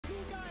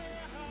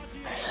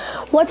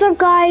What's up,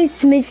 guys?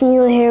 It's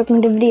Mason here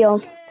from the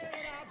video.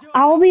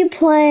 I'll be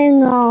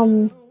playing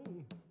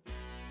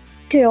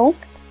 2,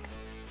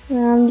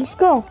 and let's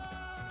go.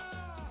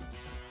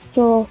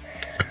 So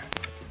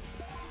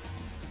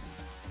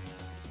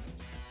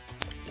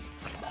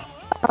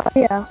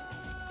yeah,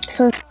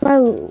 so it's my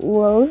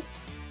load,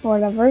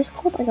 whatever it's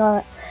called. I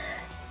got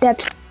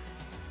depth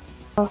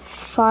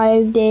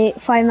 5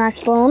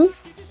 match loan.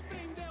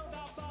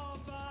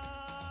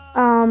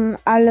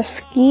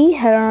 Alaski,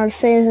 I don't know how to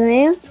say his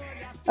name.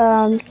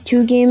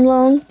 2 game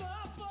loan.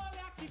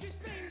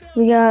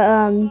 We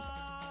got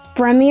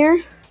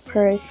Premier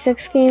for a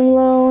 6 game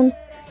loan.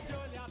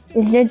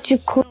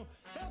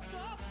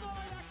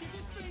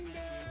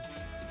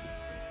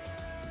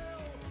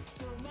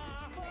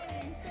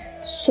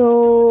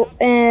 So,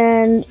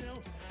 and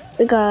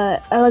we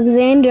got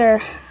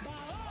Alexander,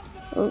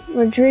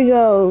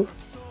 Rodrigo,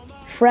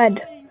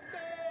 Fred,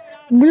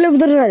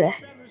 Zlatan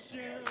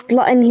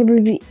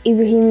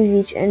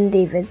Ibrahimovic, and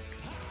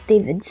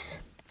Davids.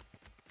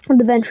 On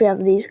the bench we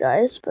have these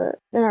guys, but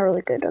they're not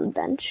really good on the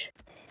bench.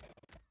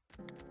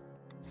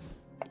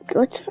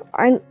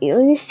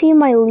 You see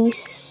my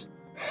lease,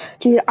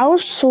 dude. I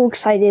was so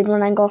excited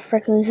when I got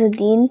freaking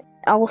Zadine.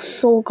 I was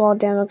so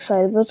goddamn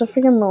excited. It was a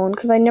freaking loan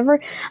because I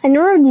never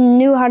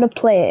knew how to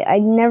play it. I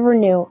never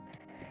knew.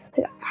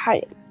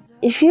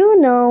 If you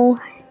know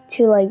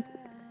to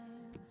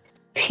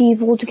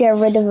people to get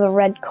rid of a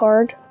red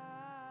card,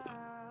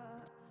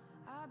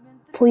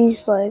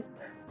 please like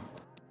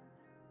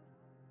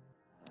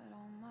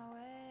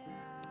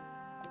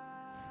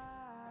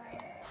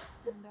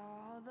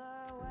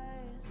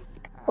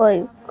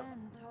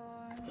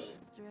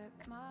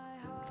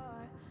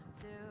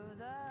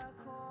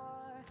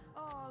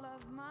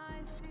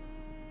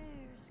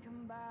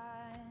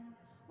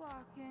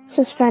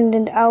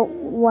suspended out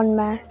 1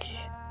 match.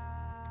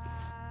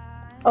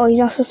 Oh, he's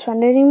not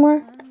suspended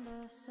anymore?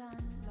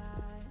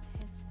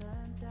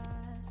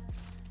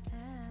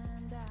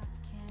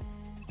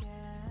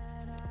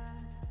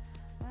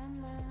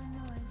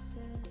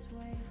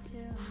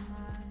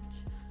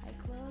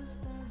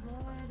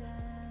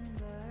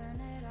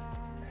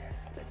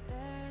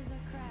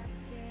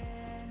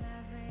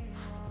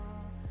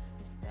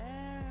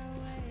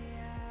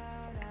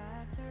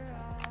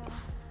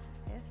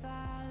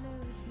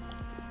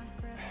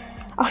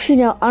 Actually,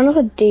 no, I don't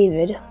know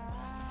David.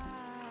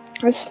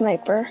 Or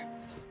Sniper.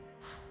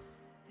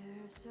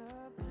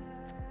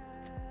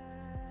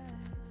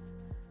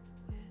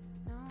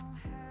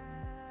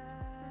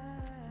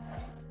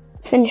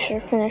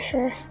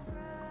 Finisher.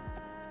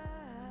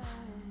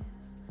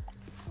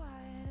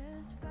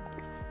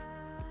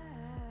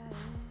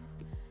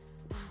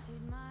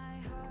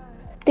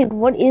 Dude,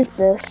 what is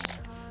this?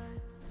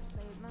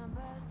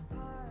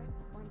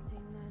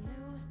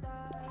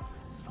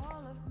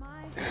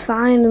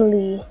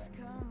 Finally.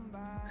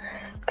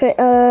 Okay,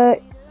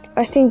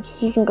 I think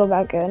he can go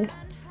back in.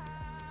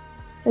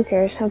 Who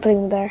cares? I'm putting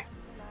him there.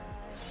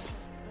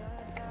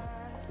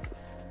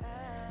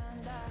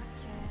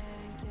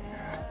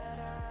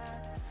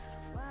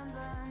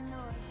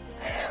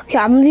 Okay,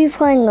 I'm gonna be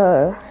playing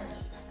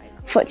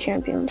Foot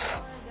Champions.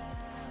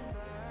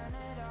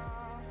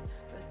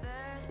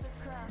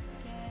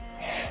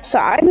 So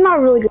I'm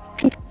not really good at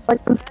people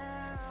like them.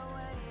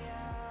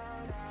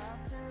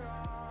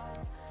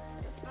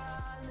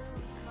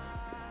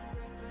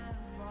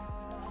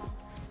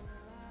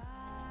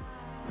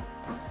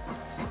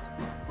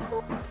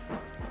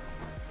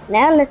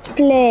 Now let's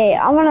play.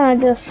 I'm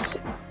gonna just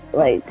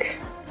oh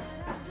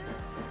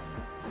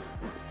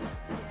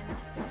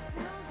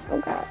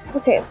god.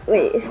 Okay,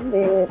 wait.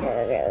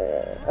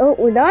 Oh,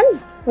 we're done?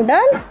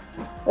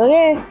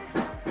 Okay.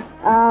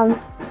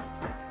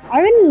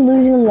 I've been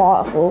losing a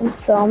lot of them,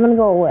 so I'm gonna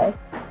go away.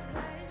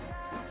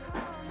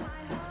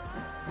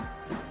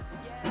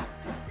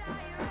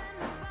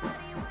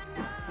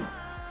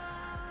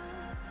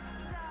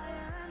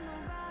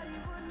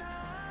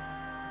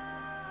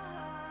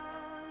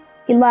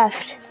 He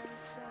left.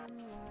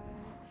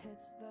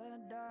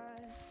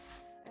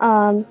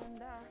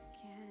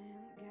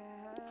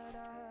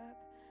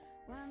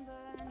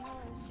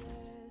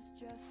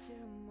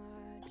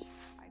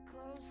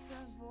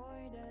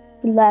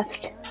 He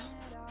left.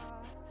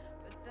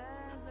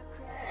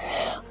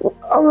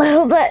 Oh, I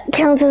hope that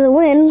counts as a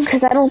win,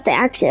 because I don't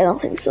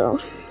think so.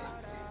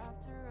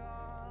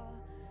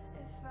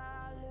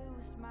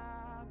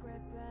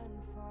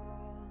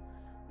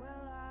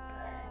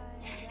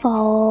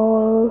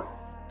 Fall.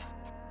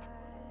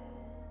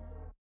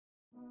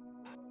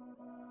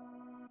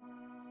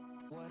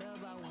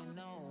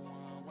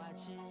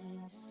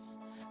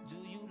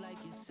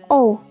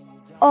 Oh.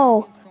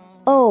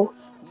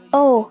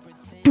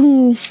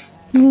 Boom.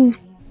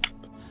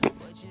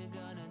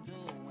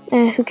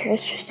 Who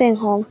cares? Just staying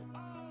home.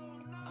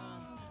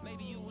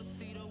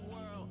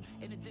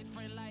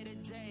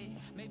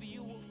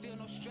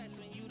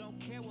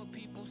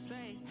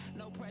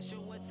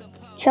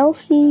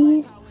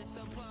 Chelsea.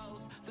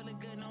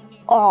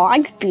 Oh,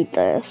 I could beat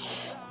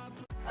this.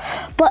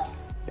 But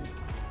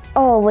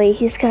Oh wait,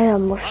 he's got a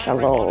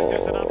Marcelo.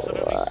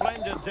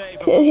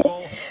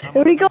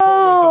 Here we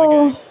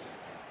go.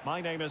 My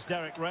name is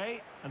Derek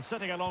Ray, and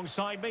sitting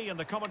alongside me in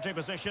the commentary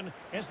position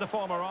is the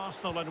former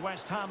Arsenal and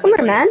West Ham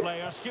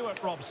player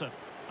Stuart Robson.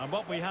 And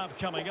what we have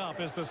coming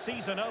up is the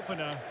season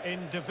opener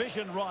in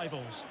division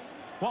rivals.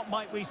 What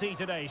might we see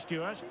today,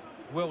 Stuart?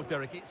 Well,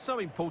 Derek, it's so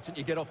important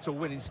you get off to a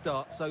winning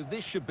start, so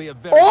this should be a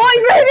very... Oh, I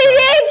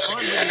I'm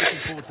really looking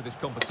forward to this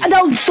competition.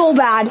 That was so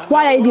bad.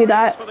 Why did I do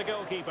that? For the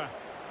goalkeeper.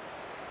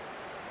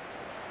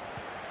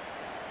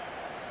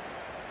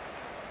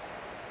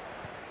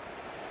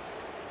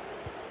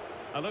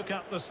 A look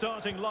at the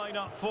starting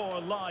lineup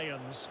for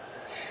Lions.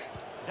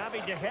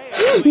 David De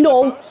Gea.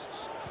 No.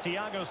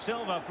 Thiago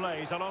Silva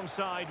plays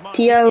alongside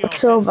Thiago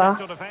Silva.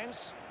 Central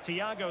defense.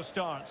 Thiago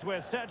starts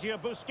with Sergio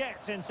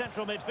Busquets in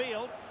central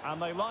midfield,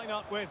 and they line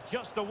up with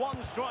just the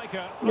one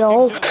striker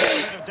looking to do a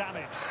bit of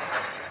damage.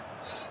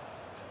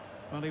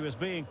 Well, he was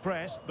being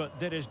pressed, but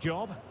did his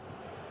job.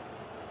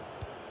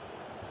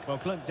 Well,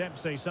 Clint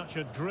Dempsey, such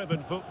a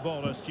driven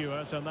footballer,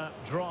 Stuart, and that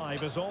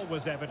drive is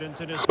always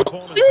evident in his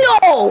performance.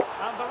 No!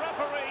 And the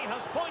referee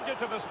has pointed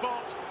to the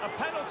spot. A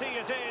penalty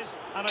it is,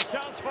 and a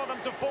chance for them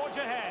to forge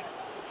ahead.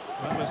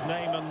 Well, his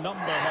name and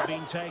number have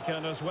been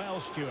taken as well,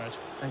 Stuart.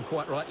 And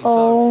quite rightly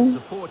so. It's a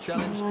poor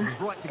challenge. He's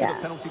right to give a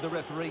penalty to the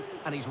referee,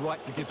 and he's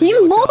right to give the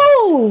You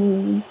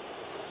moved!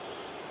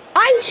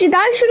 That should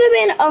have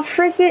been a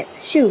freaking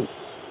shoot.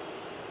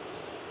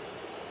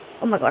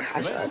 Oh my god,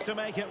 Hazard. To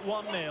make it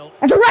 1-0.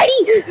 That's a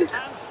righty!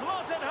 And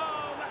slotted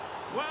home.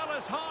 Well,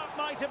 his heart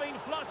might have been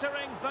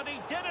fluttering, but he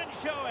didn't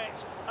show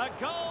it. A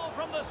goal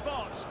from the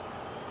spot.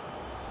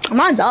 I'm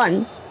not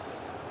done.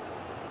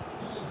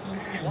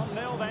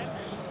 1-0 then.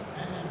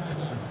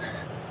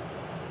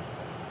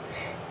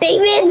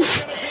 David! Well,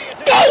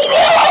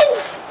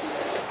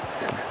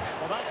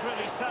 that's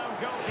really sound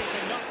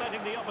goalkeeping, not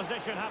letting the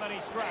opposition have any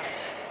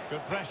scraps.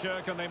 Good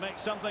pressure. Can they make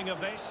something of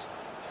this?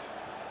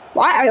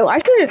 Why? I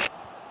should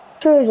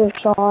have just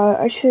shot.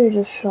 I should have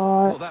just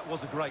shot. Well, that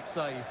was a great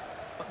save.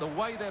 But the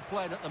way they're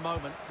playing at the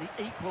moment, the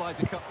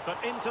equaliser cut.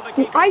 But into the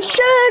keeper's I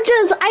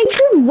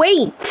should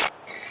wait.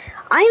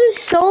 I'm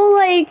so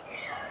like...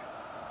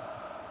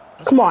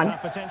 Come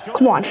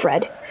on,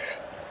 Fred.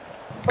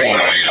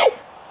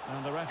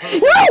 And the referee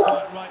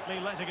quite rightly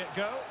letting it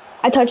go.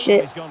 I touched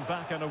it. He's gone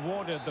back and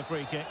awarded the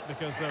free kick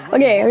because the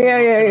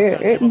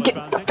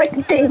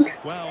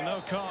Well,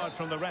 no card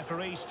from the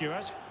referee,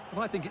 Stuart.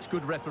 Well, I think it's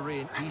good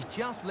refereeing. He's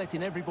just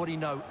letting everybody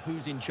know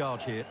who's in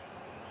charge here.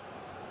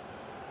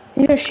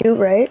 You're gonna shoot,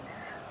 right?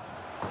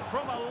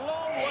 From a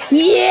long way.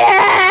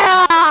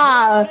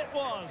 Yeah!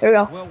 There we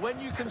go. Well, when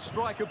you can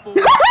strike a ball,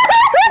 it's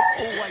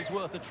always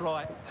worth a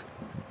try.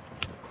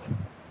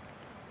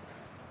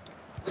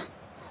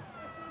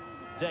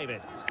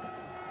 David.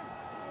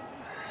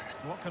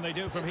 What can they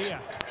do from here?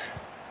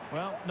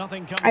 Well,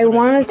 nothing comes. I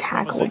want to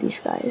tackle these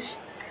guys.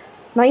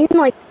 Not even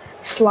like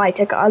slide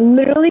tackle. I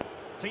literally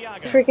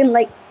freaking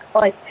like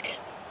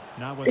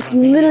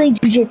literally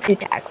jiu-jitsu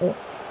tackle.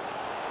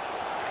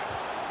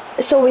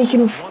 So we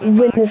can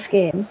win this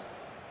game.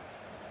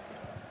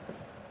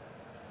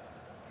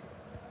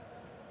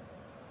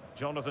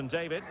 Jonathan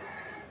David.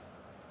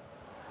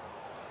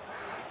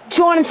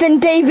 Jonathan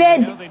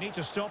David! They need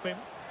to stop him.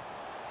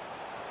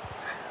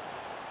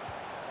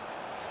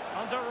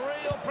 Under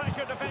real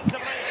pressure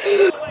defensively.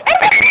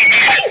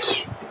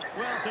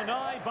 Well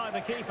denied by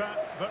the keeper,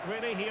 but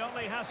really he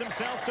only has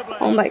himself to blame.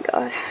 Oh my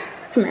god.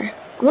 Come here.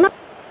 I'm gonna...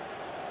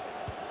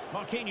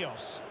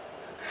 Marquinhos.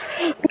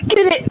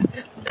 Get it!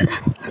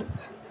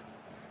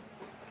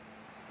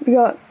 We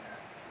got...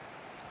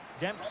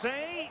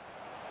 Dempsey.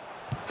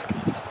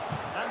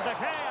 And De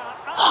Gea.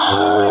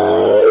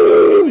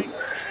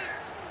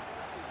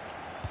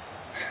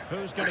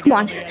 Who's going to Come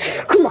on.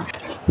 Come on.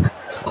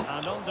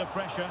 And under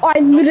pressure. Oh, I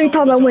literally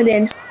thought about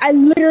winning. I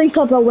literally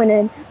thought about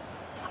winning.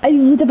 I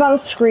was about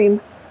to scream.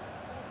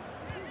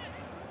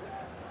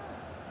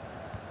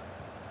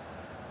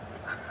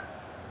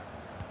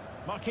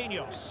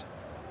 Marquinhos.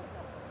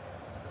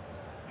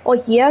 Oh,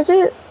 he has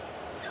it?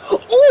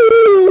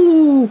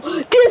 Ooh!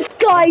 This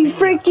guy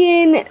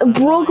freaking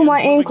broke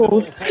my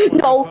ankles.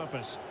 No.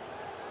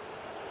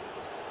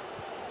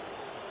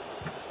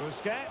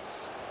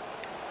 Busquets.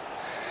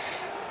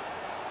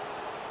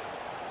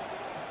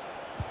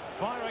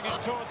 Firing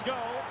it towards goal.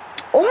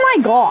 Oh my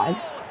god.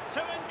 To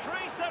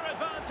increase their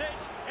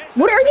advantage.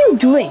 What are you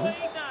doing,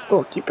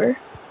 goalkeeper?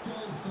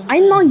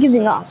 I'm not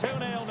giving up.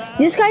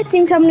 This guy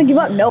thinks I'm gonna give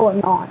up. No, I'm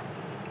not.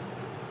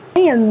 I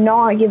am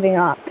not giving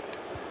up.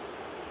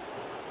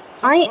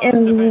 I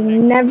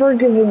am never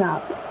giving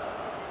up.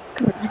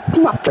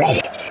 Come on,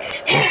 Fred.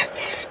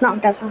 No,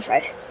 that's not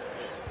Fred.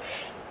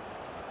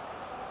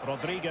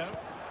 Rodrigo.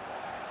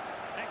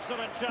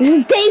 Excellent shot.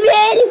 David!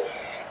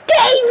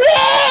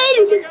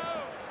 David!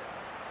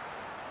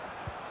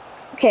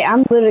 Okay,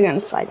 I'm literally gonna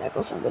side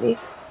tackle somebody.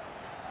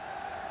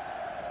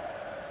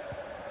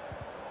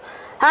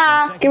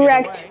 Ah, get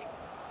wrecked.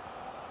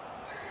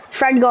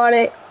 Fred got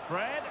it.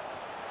 Fred.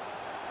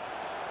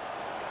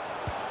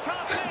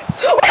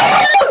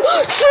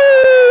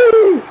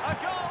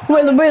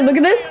 wait, look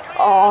at this.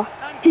 Oh,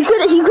 he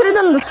could have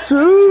done the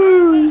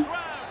two.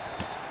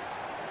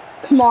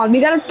 Come on, we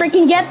gotta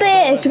freaking get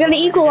this. We gotta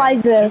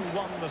equalize this.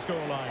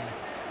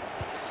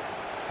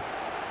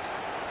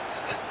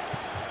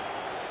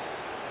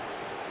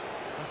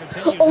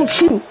 Oh,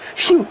 shoot.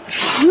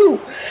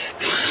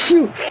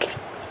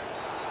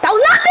 That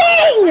was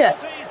nothing!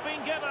 He's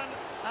been given,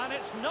 and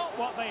it's not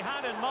what they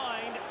had in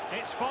mind.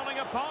 It's falling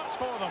apart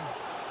for them.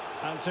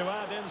 And to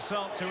add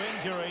insult to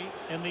injury,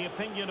 in the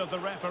opinion of the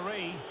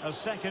referee, a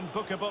second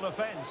bookable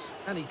offence.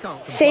 And he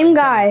can't. Same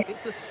guy.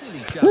 It's a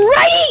silly challenge.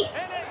 Right!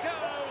 In it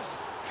goes.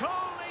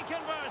 Coolly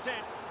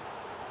converted.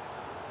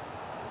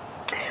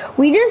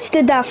 We just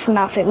did that for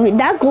nothing.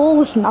 That goal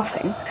was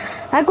nothing.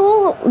 That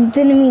goal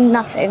didn't mean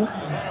nothing.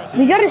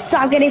 We gotta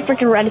stop getting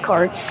freaking red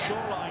cards.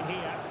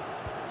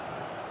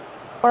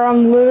 Or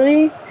I'm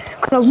literally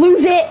gonna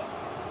lose it.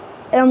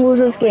 And I'm lose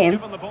this game.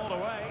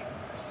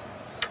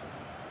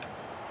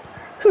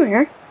 Come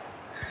here.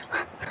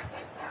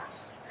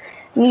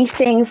 Me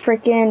saying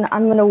freaking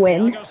I'm gonna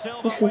win.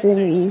 This is gonna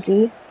be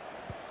easy.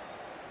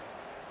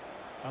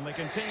 And they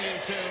continue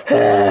to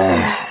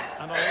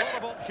and a lot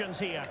of options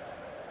here.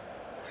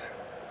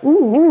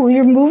 Ooh,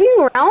 you're moving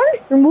around?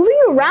 You're moving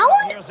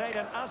around?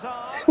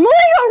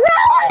 Moving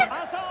around!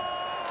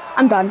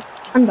 I'm done.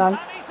 I'm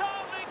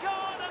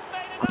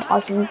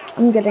pausing.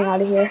 I'm getting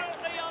out of here.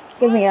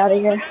 Get me out of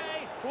here.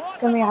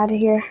 Get me out of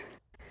here.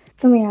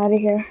 Get me out of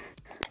here.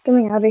 Get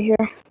me out of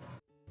here.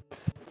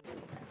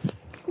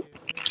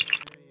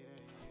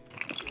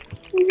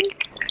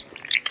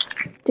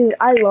 Dude,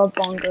 I love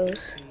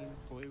bongos.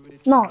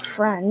 Not a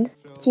friend.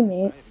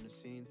 Teammate.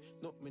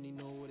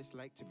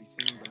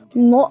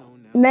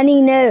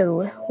 Many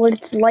know what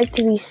it's like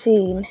to be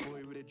seen.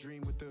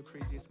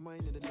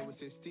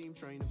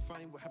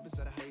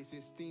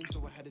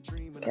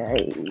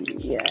 Okay,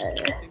 yeah.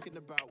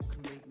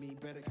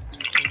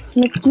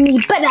 Make me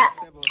better!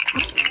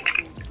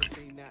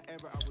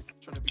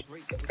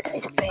 This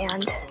guy's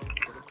banned.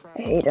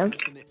 I hate him.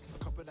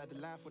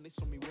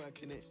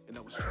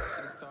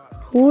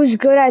 Who's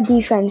good at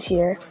defense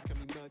here?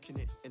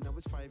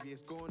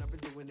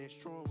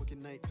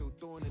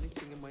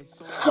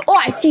 Oh,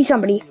 I see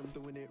somebody.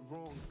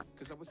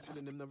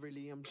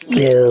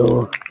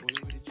 You.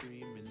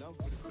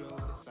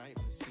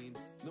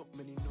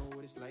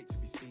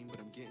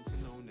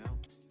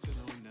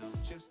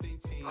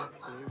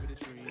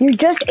 You're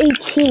just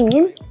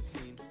 18?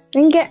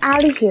 Then get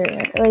out of here.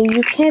 Like,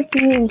 you can't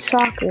be in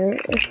soccer.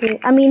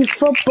 I mean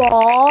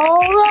football.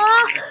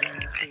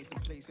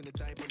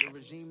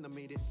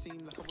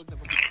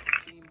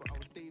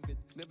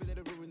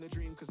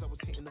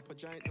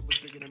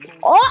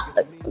 Oh!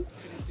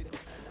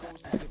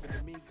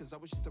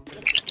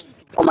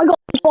 Oh my god,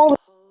 ball.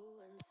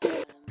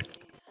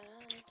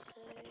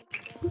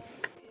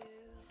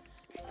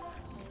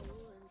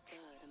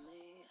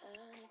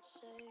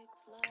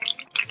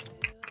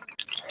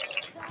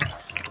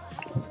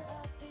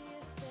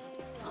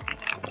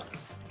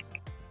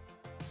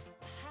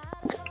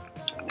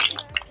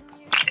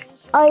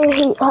 I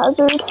hate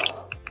Hazard.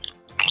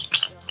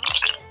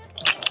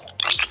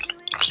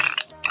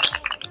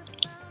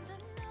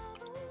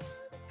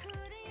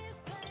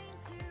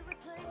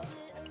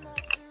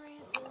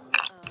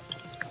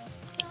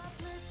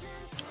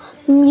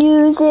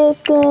 Music.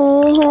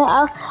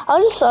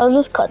 I'll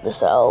just cut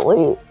this out.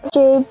 Wait.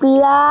 Shape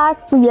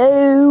like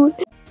you.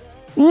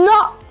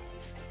 No.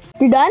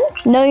 You're done?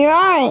 No, you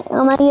aren't.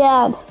 Oh my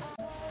god.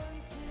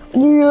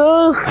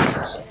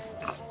 Yes.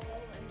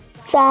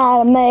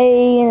 Inside of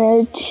me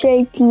and it's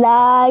shaped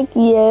like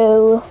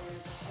you.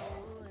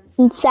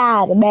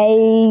 Inside of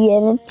me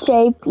and it's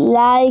shaped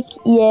like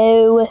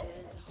you.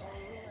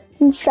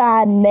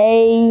 Inside of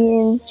me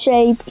and it's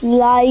shaped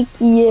like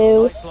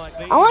you.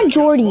 I want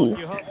Jordy.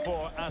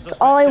 That's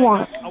all I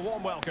want.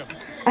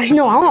 Actually,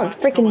 no, I want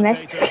freaking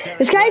Messi.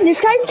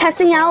 This guy's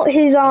testing out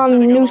his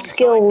new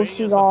skills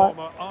he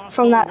got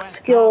from that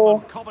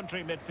skill.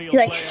 He's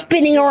like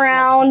spinning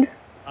around.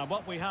 And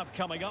what we have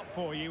coming up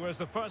for you is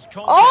the first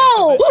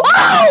oh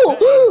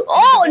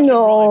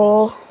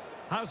no!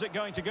 How's it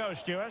going to go,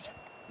 Stuart?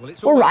 Well,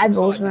 it's we're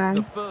rivals, man.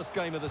 The first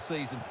game of the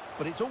season,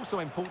 but it's also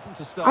important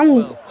to start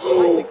well.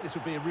 I think this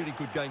would be a really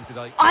good game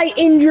today. I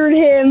injured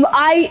him.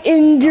 I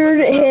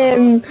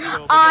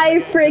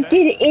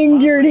freaking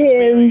injured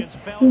him.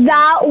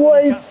 That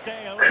was.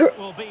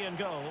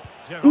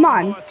 Come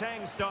on.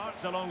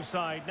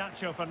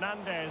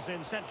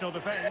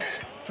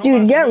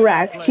 Dude, get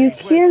wrecked. You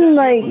can,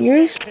 like,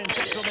 you're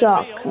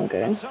stuck.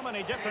 Okay.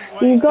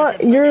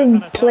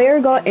 Your player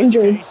got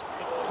injured.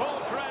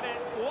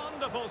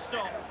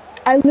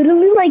 I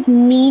literally, like,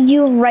 need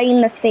you right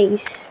in the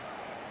face.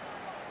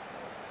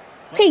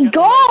 Hey,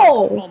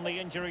 go! On the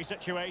injury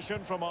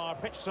situation from our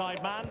pitch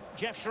side man,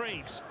 Jeff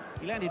Shreves.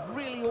 He landed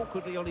really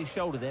awkwardly on his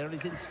shoulder there and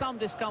is in some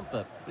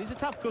discomfort. But he's a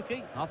tough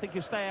cookie. I think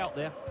he'll stay out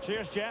there.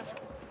 Cheers, Jeff.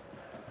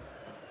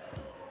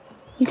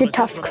 He's a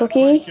tough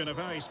cookie. A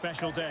very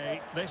special day.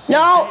 This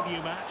no!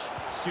 Debut match.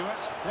 Stuart,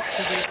 what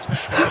should we expect to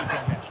see from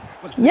him?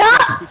 Well,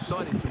 yeah! Good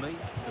signing to me.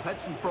 The They've had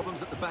some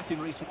problems at the back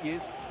in recent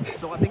years,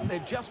 so I think they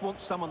just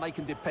want someone they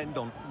can depend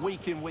on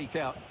week in, week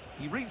out.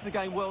 He reads the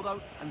game well,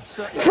 though, and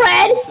certainly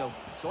Fred! himself.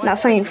 So Not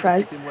saying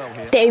Fred. Fit in well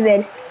here.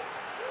 David.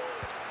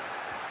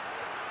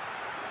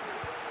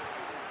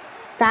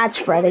 That's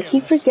Fred. I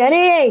keep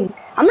forgetting.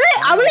 I'm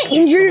gonna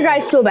injure you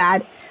guys so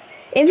bad.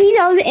 If he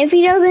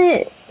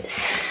doesn't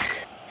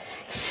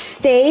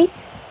stay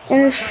in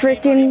his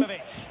freaking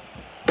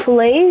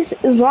place,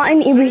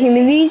 Zlatan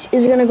Ibrahimovic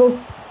is gonna go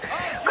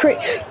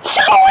crazy.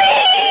 Joey!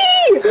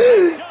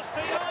 Just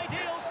the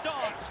ideal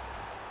start.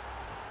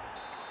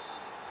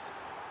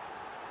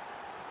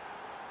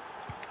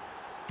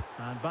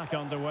 And back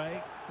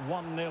underway.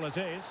 1-0 it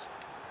is.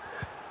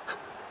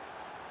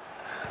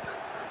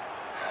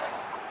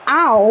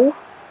 Ow.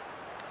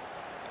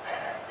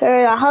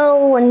 There's a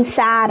hole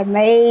inside of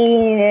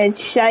me, and it's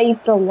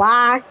shaped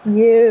like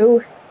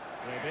you.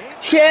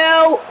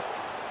 Shoot!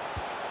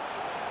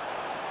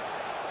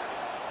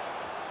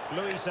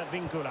 Luis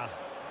Advíncula.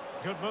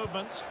 Good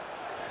movement.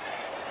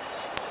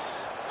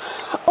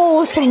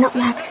 Oh, it's getting up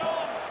left.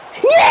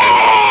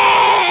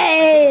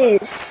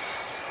 Yes!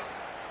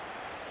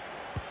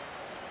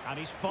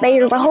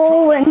 There's a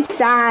hole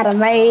inside of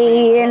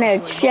me, and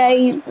it's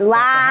shaped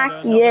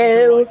like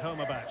you.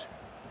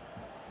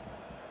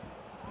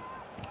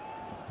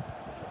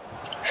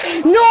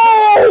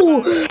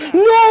 No!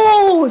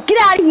 No! Get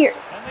out of here! In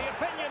the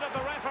opinion of the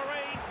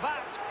referee,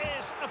 that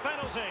is a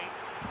penalty.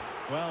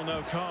 Well,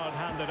 no card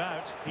handed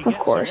out. He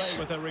gets away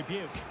with a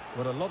rebuke.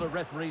 Well, a lot of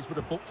referees would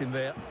have booked him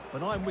there,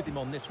 but I'm with him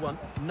on this one.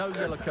 No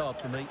yellow card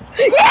for me.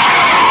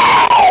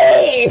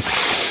 Yes!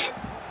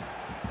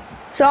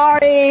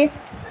 Sorry.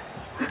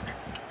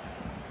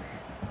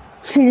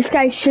 See, this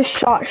guy just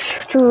shot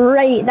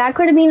straight. That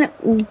could have been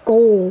a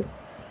goal.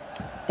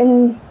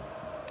 And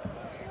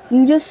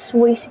you just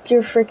wasted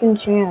your freaking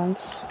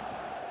chance.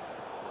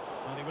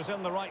 And he was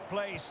in the right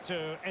place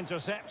to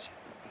intercept.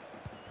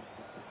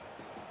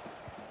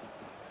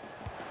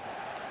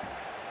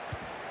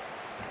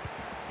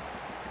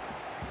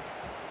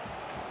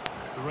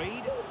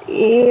 Reed.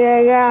 Yeah,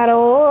 I got a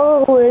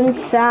hole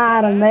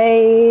inside of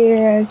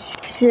me,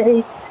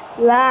 shaped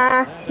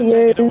like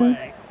you.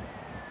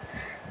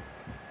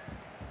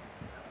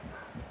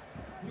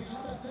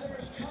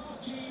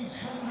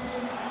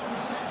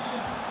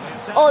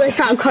 Oh, they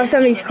found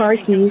some of these car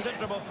keys.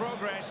 Oh,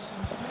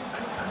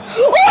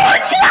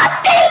 it's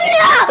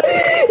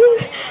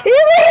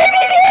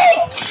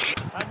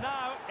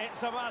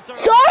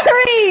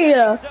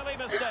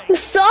nothing!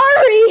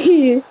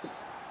 Sorry!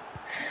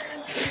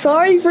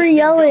 Sorry for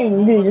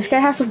yelling. Dude, this guy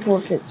has to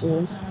forfeit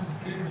soon.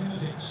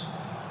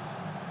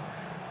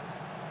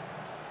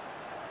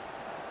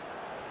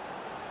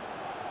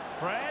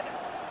 Fred.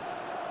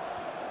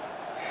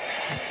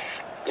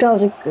 That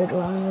was a good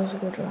run. That was a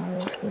good run.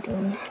 That was a good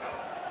run.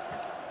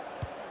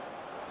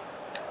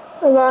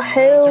 The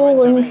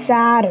hell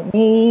inside of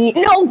me.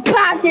 No,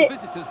 pass it! The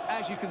visitors,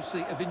 as you can see,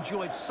 have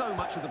enjoyed so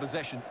much of the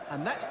possession,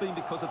 and that's been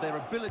because of their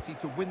ability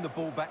to win the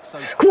ball back so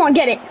quickly. Come on,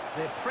 get it.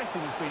 Their pressing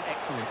has been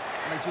excellent,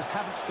 and they just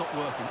haven't stopped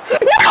working.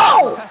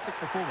 No! Fantastic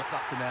performance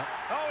up to now.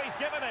 Oh, he's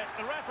given it.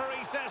 The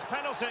referee says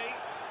penalty.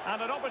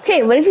 And an opportunity.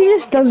 Okay, what if he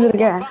just does it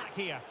again?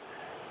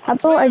 How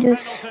about I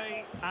just...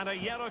 And a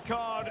yellow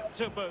card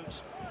to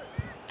boot.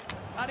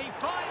 And he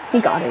finds He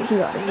got it, he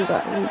got it, he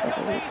got it, he got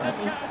it, he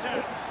got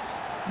it.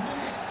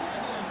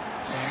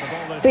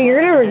 But you're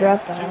gonna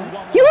regret that.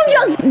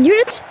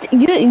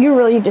 You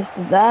really just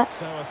did that.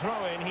 So a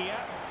throw in here.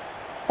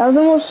 That was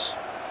the most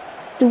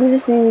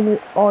stupidest thing we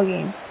did all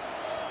game.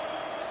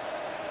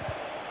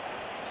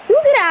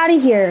 You get out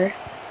of here.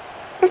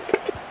 And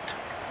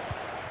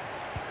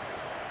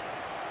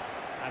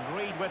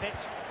Reed with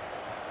it.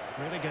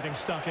 Really getting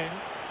stuck in.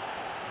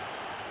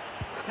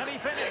 Can he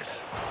finish?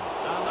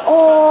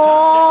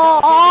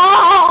 Oh!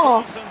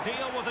 And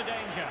deal with the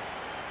danger.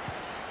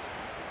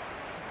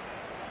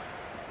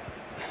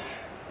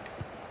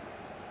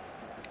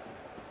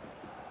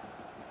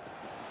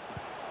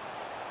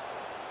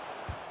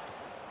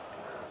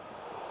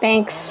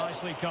 Thanks. Oh,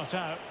 nicely cut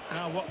out.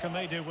 Now what can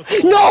they do with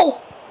the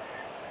No!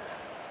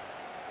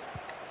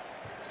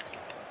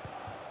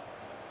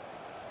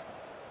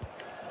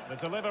 The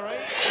delivery.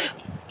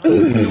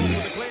 With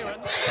the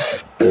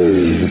clearance.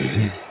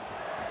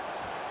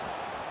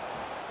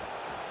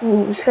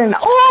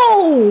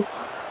 Oh!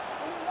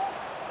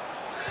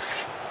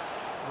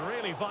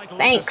 Really vital.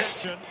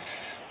 Thanks.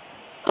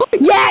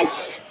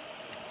 Yes!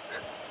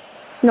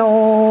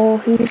 No,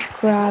 he's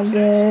grabbed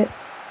it.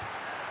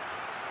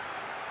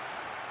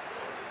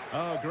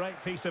 Oh, great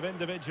piece of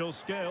individual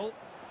skill.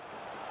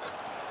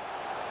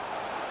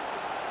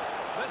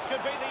 This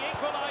could be the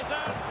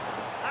equaliser.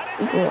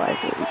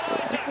 Equalizer.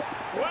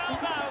 Well,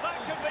 now that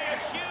could be a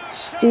huge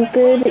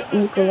stupid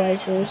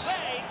equalizers.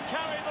 They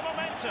carry the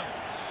momentum.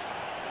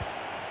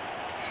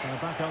 So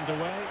back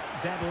underway,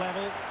 dead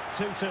level,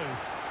 2-2.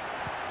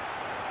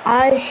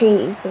 I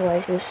hate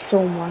equalizers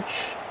so much.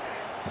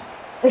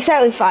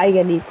 Except if I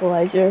get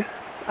equalizer.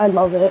 I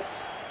love it.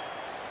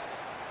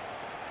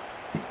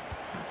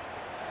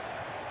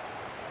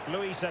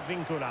 Luis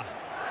Advíncula.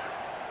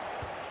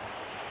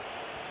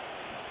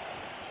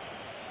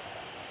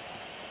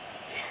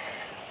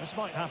 This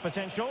might have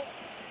potential.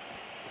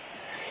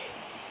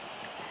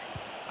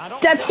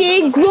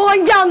 Dempsey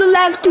going down the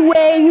left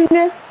wing.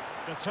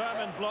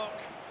 Determined block.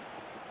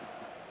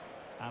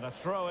 And a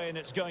throw in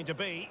it's going to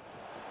be.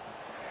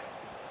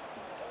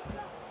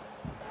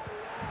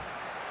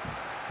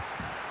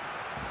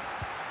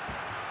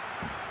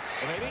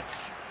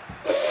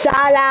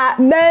 Salah,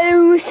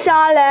 Mo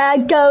Salah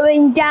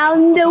going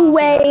down the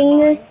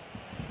wing.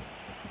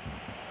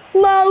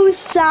 Mo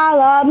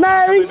Salah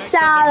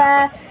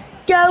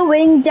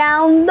going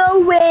down the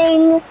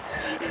wing.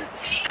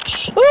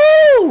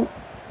 Ooh!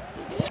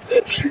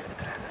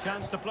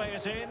 Chance to play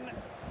it in.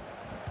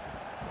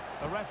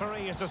 The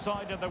referee has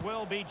decided there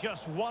will be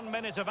just 1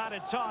 minute of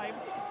added time.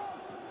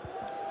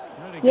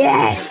 Really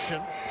good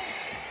position.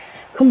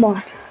 Come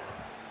on.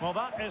 Well,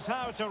 that is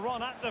how to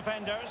run at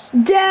defenders.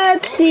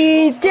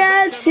 Dempsey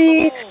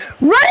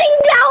running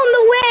down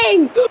the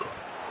wing.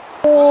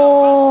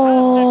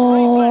 Fantastic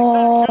reflex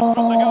action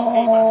from the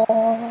goalkeeper.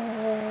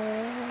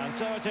 And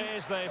so it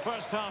is, the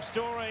first half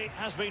story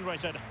has been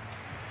written.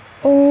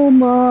 Oh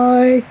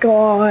my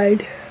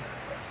god.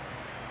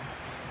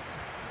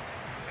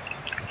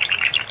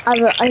 I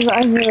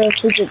have a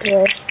fidget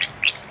today.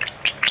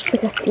 It's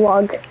like a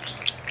slug.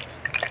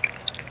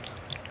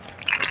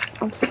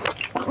 I'm stressed.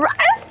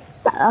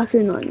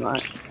 Actually, no, I'm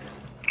not.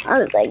 I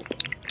was like,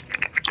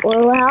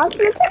 what happened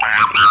to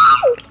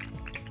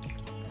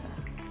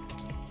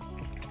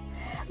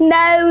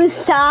Mo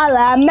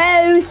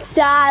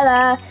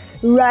Salah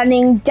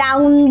running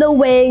down the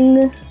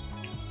wing.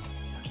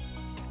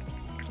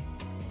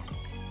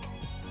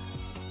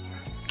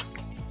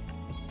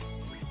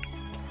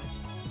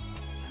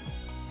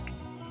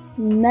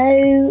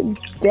 No,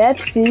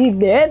 Dempsey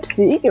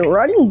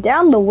running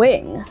down the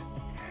wing.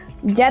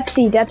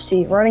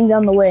 Dempsey running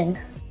down the wing.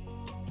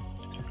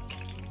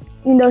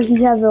 You know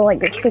he has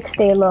like a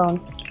 6-day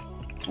loan.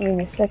 I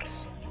mean a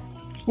 6.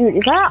 Dude,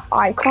 is that an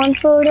icon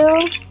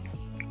photo?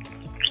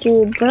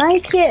 Dude, when I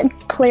get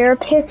player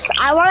picks,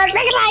 I want a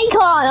freaking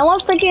icon. I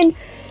want freaking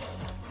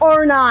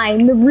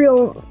R9, the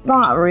real,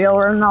 not real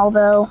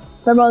Ronaldo.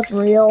 They're both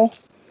real.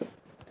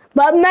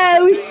 But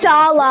Mo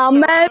Salah,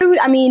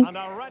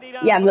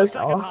 yeah, Mo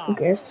Salah, who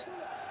cares?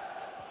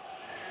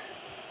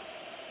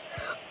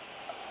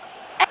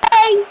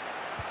 Hey!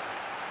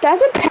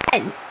 That's a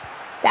pen.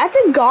 That's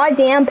a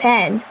goddamn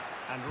pen.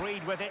 And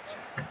read with it.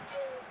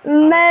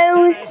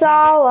 Mo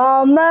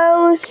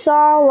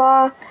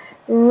Salah,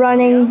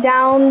 running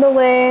down the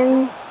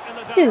wing.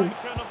 Dude.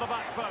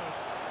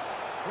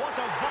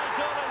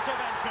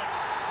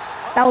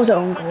 That was an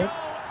own goal.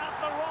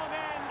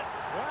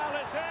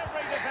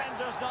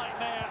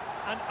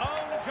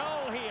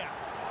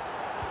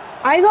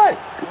 I got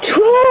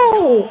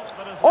 2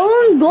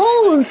 own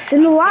goals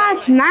in the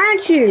last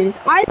matches.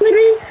 I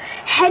literally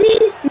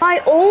headed my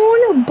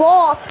own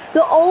ball, the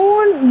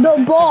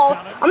ball.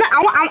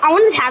 I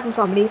want to tackle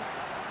somebody.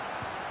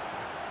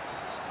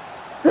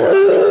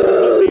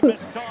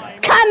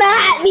 Come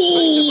at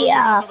me!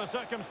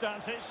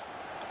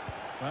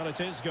 Well,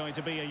 it is going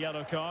to be a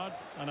yellow card,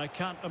 and I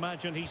can't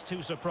imagine he's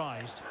too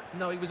surprised.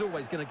 No, he was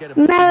always going to get a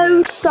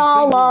Mo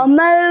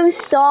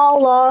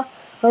Salah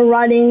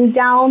running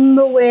down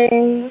the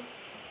wing.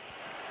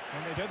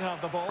 And they did have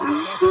the ball, but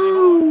not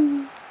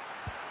anymore.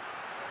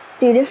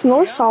 Dude, if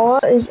Mo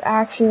Salah is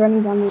actually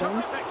running down the wing,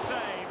 I'm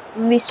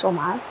gonna be so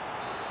mad.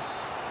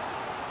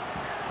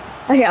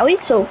 Okay, I'll be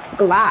so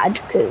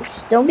glad,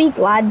 because don't be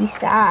glad, be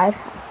sad.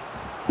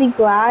 Be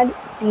glad,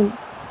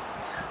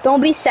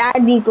 don't be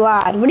sad, be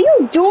glad. What are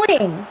you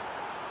doing?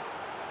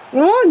 You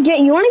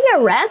wanna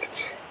get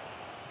wrecked?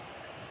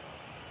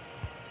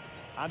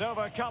 And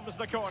over comes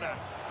the corner.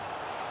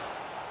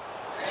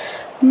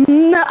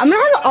 No, I'm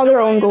gonna have other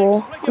own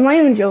goal. I'm not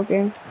even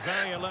joking.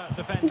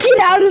 Get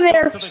out of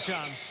there!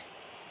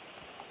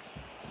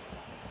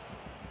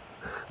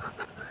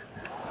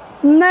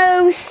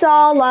 Mo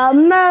Salah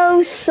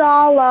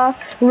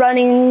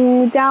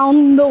running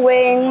down the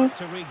wing.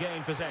 To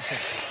regain possession.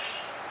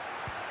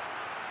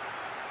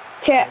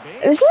 Okay,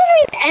 this is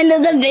the end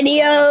of the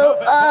video.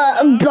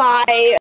 Bye.